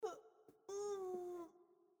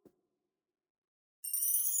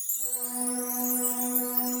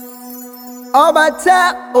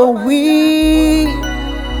Obata owi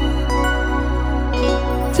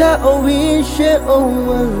ta owi she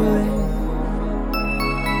owe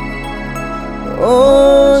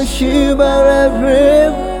oh shibara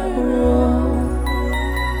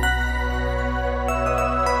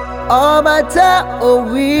Obata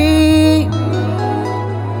owi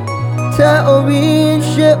ta owi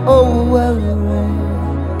she owe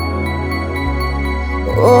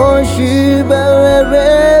oh shibara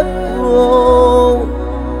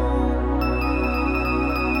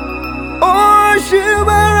oh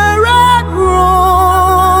shibara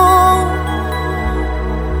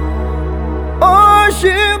oh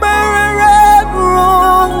shibara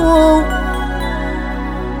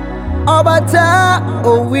Obata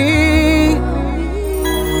owi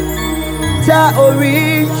ta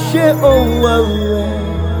ori she owe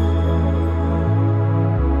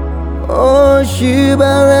oh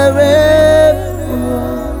shibara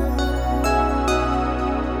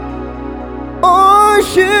oh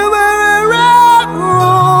shibara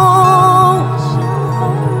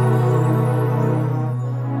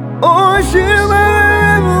oh shibara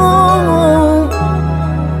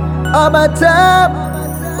Obata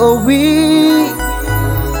owi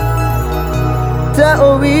ta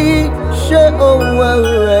owi she owe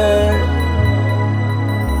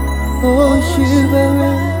oh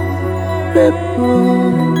shibara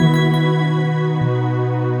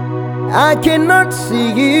I cannot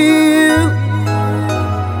see you,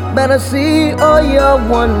 but I see all your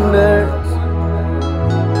wonders.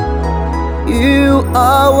 You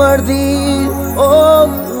are worthy, oh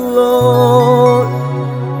Lord.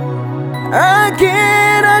 I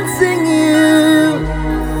cannot sing you,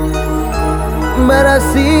 but I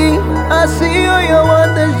see all your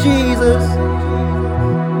wonders, Jesus.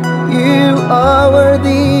 You are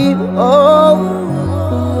worthy, oh Lord.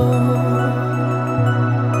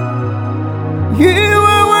 You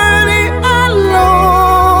are worthy, oh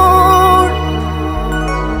Lord.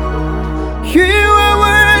 You are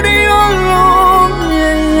worthy, oh Lord.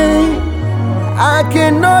 I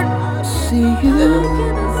cannot see you,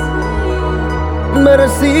 but I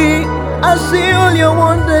see all your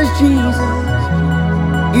wonders, Jesus.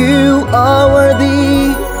 You are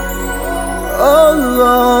worthy, oh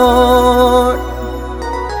Lord.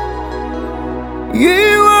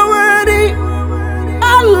 You are worthy,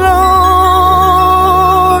 oh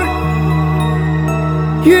Lord.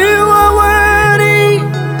 You are worthy,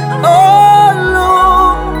 oh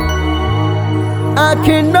Lord. I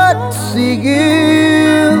cannot see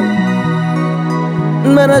you,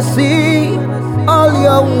 but I see all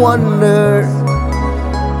your wonders.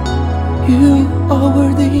 You are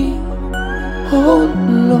worthy, oh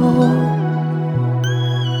Lord.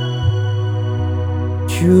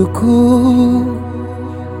 Chukwu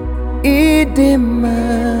idima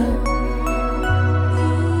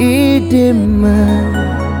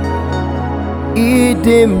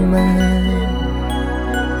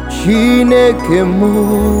Chineke mu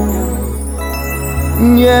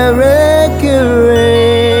nyere kere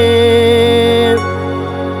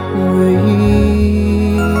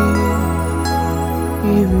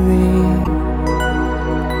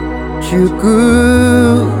Chukwu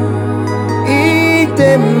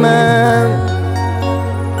idima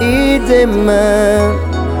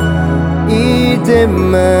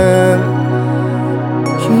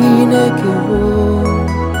Chineke wo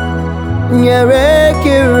nyere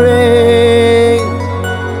kere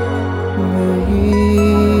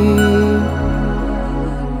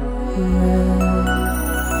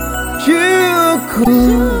Chukwu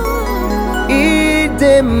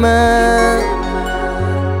idima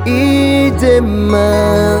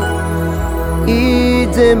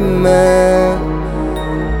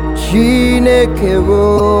Chineke wo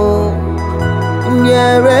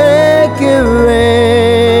nyere kere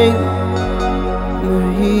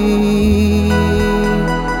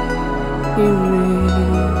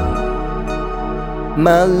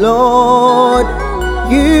My Lord,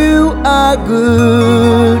 you are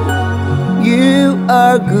good, you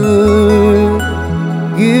are good,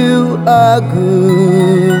 you are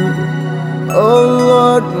good. Oh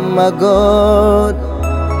Lord, my God,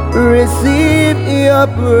 receive your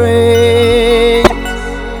praise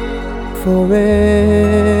forever.